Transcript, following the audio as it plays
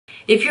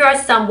If you are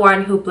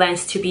someone who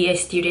plans to be a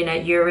student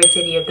at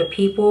University of the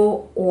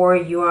People, or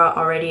you are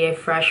already a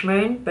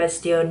freshman but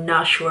still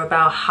not sure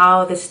about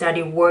how the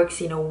study works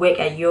in a week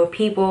at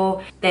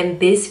UoPeople, then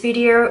this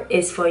video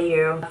is for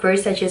you.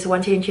 First, I just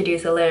want to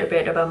introduce a little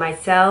bit about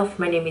myself.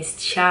 My name is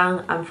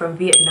Chang. I'm from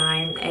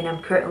Vietnam and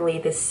I'm currently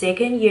the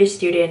second year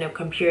student of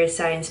Computer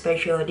Science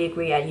Bachelor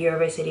degree at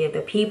University of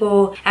the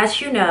People. As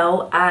you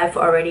know, I've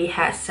already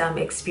had some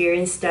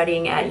experience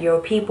studying at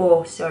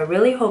UoPeople, so I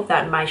really hope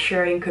that my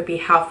sharing could be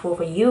helpful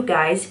for you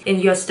guys in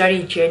your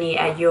study journey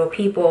at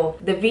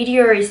UoPeople. The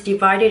video is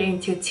divided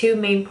into two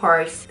main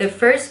parts. The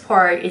first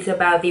part is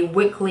about the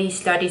weekly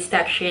study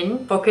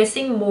section,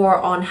 focusing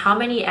more on how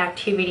many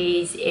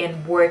activities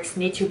and works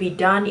need to be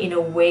done in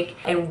a week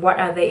and what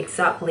are they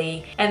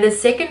exactly. And the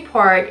second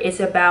part is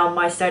about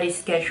my study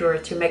schedule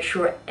to make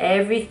sure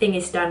everything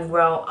is done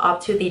well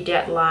up to the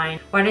deadline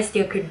when I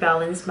still could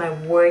balance my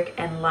work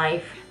and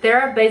life. There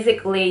are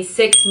basically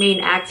 6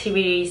 main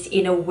activities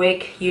in a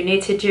week you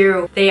need to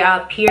do. They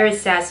are peer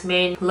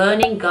assessment,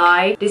 learning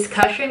guide,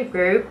 discussion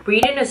group,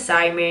 reading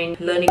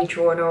assignment, learning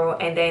journal,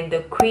 and then the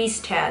quiz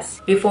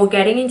test. Before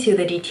getting into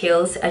the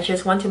details, I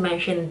just want to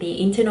mention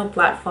the internal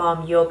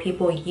platform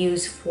UoPeople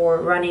use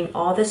for running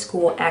all the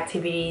school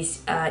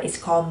activities is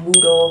called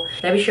Moodle.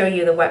 Let me show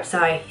you the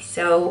website.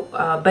 So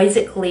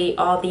basically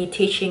all the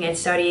teaching and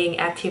studying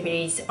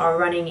activities are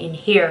running in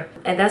here.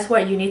 And that's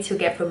what you need to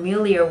get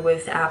familiar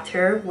with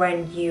after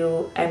when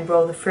you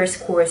enroll the first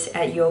course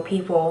at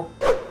UoPeople.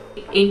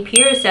 In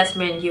peer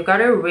assessment, you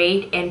gotta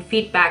rate and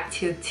feedback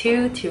to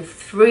 2 to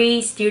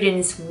 3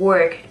 students'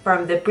 work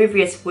from the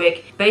previous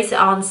week based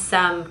on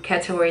some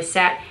category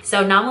set.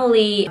 So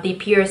normally the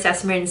peer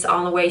assessment is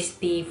always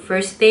the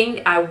first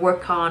thing I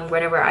work on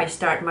whenever I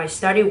start my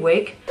study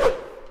week.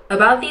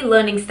 About the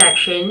learning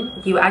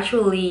section, you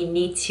actually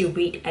need to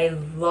read a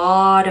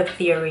lot of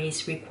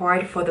theories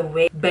required for the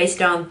week based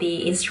on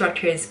the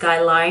instructor's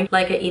guideline,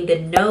 like in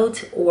the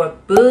note or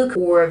book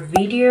or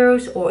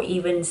videos or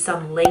even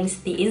some links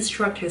the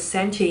instructor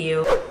sent to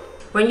you.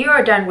 When you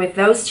are done with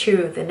those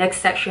two, the next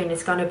section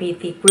is going to be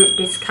the group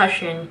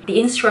discussion.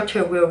 The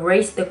instructor will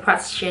raise the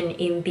question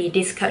in the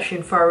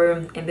discussion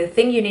forum, and the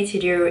thing you need to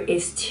do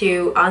is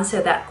to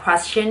answer that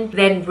question,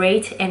 then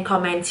rate and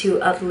comment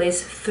to at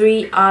least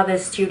 3 other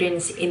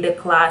students in the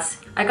class.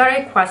 I got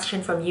a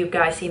question from you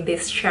guys in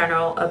this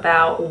channel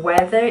about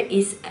whether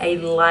it's a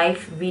live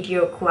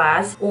video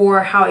class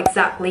or how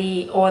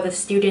exactly all the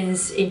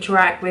students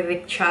interact with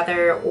each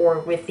other or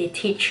with the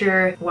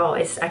teacher. Well,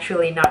 it's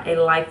actually not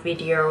a live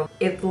video.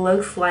 It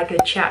looks like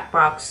a chat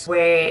box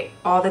where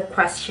all the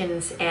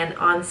questions and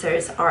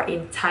answers are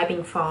in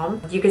typing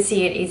form. You can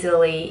see it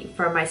easily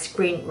from my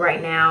screen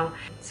right now.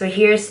 So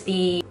here's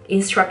the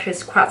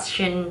instructor's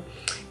question.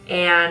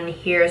 And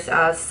here's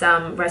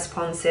some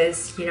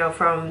responses,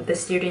 from the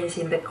students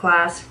in the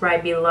class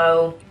right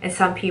below. And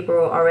some people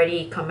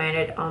already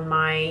commented on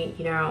my,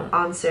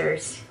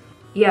 answers.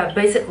 Yeah,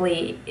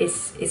 basically,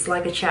 it's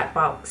like a chat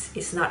box.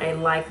 It's not a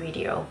live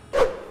video.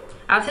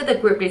 After the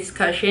group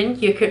discussion,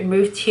 you could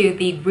move to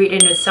the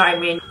written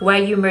assignment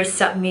where you must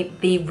submit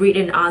the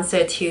written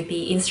answer to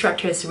the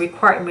instructor's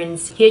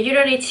requirements. Here you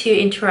don't need to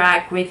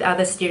interact with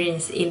other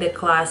students in the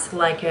class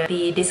like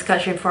the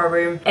discussion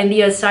forum, and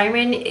the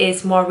assignment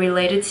is more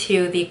related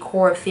to the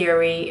core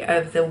theory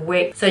of the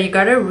week. So you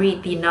gotta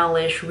read the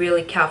knowledge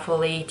really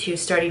carefully to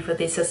study for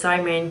this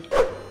assignment.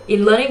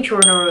 In learning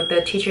journal,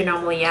 the teacher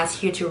normally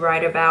asks you to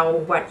write about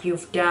what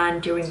you've done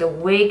during the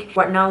week,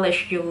 what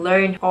knowledge you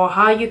learned, or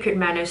how you could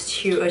manage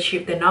to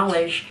achieve the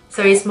knowledge.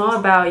 So it's more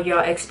about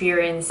your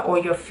experience or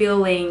your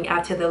feeling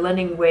after the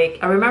learning week.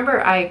 I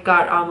remember I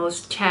got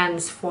almost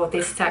 10s for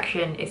this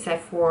section,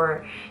 except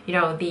for,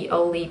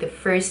 the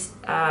first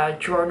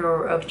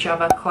journal of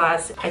Java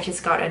class. I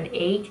just got an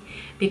 8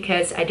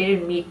 because I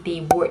didn't meet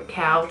the word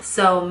count.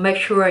 So make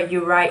sure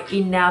you write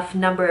enough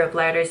number of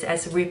letters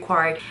as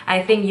required.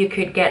 I think you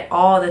could get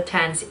all the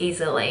 10s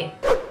easily.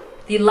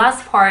 The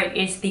last part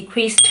is the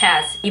quiz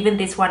test. Even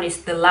this one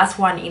is the last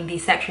one in the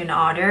section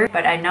order,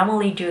 but I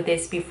normally do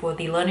this before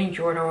the learning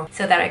journal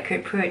so that I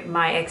could put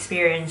my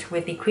experience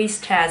with the quiz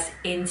test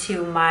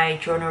into my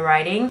journal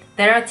writing.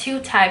 There are 2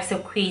 types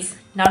of quiz,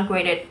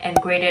 non-graded and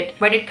graded.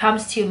 When it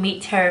comes to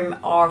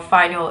midterm or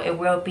final, it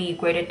will be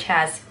graded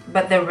test,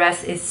 but the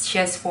rest is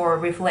just for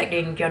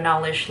reflecting your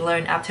knowledge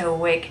learned after a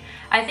week.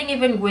 I think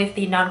even with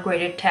the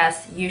non-graded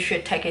test, you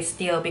should take it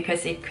still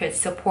because it could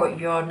support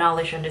your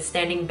knowledge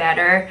understanding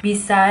better.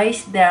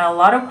 Besides, there are a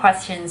lot of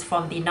questions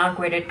from the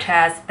non-graded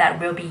test that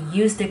will be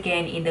used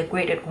again in the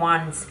graded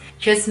ones.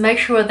 Just make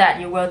sure that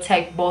you will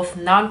take both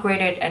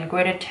non-graded and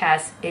graded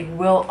tests. It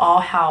will all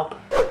help.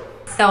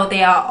 So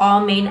they are all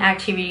main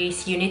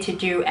activities you need to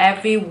do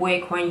every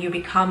week when you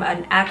become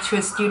an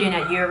actual student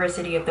at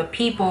University of the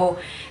People.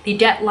 The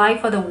deadline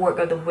for the work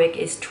of the week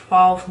is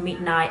 12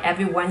 midnight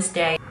every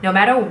Wednesday. No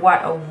matter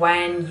what or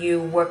when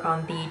you work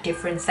on the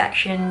different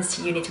sections,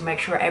 you need to make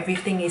sure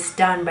everything is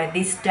done by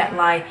this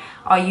deadline,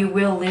 or you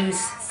will lose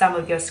some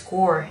of your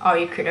score, or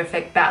it could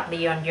affect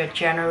badly on your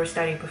general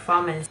study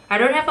performance. I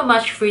don't have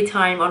much free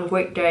time on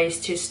weekdays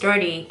to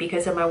study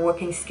because of my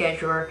working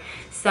schedule.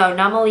 So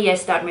normally I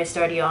start my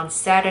study on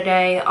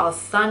Saturday or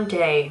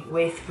Sunday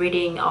with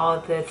reading all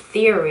the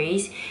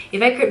theories.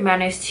 If I could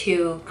manage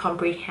to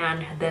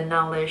comprehend the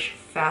knowledge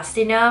fast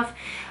enough,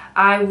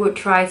 I would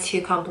try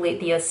to complete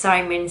the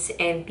assignments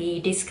and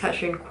the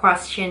discussion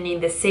question in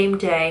the same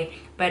day.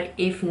 But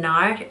if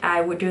not,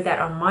 I would do that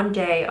on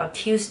Monday or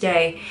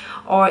Tuesday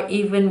or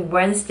even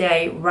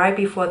Wednesday right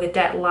before the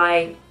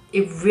deadline.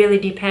 It really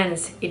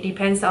depends. It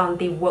depends on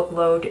the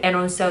workload and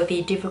also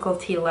the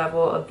difficulty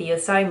level of the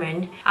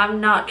assignment. I'm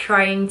not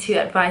trying to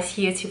advise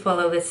you to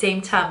follow the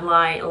same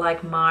timeline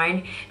like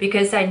mine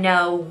because I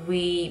know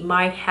we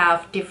might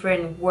have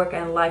different work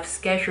and life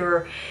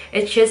schedule.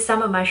 It's just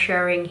some of my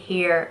sharing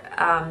here.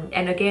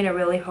 And again, I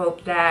really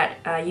hope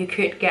that you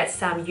could get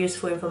some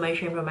useful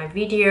information from my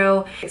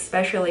video,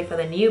 especially for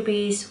the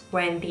newbies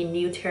when the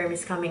new term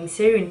is coming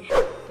soon.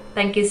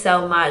 Thank you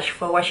so much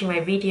for watching my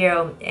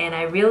video, and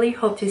I really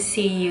hope to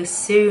see you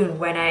soon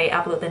when I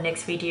upload the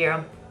next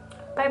video.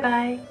 Bye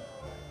bye!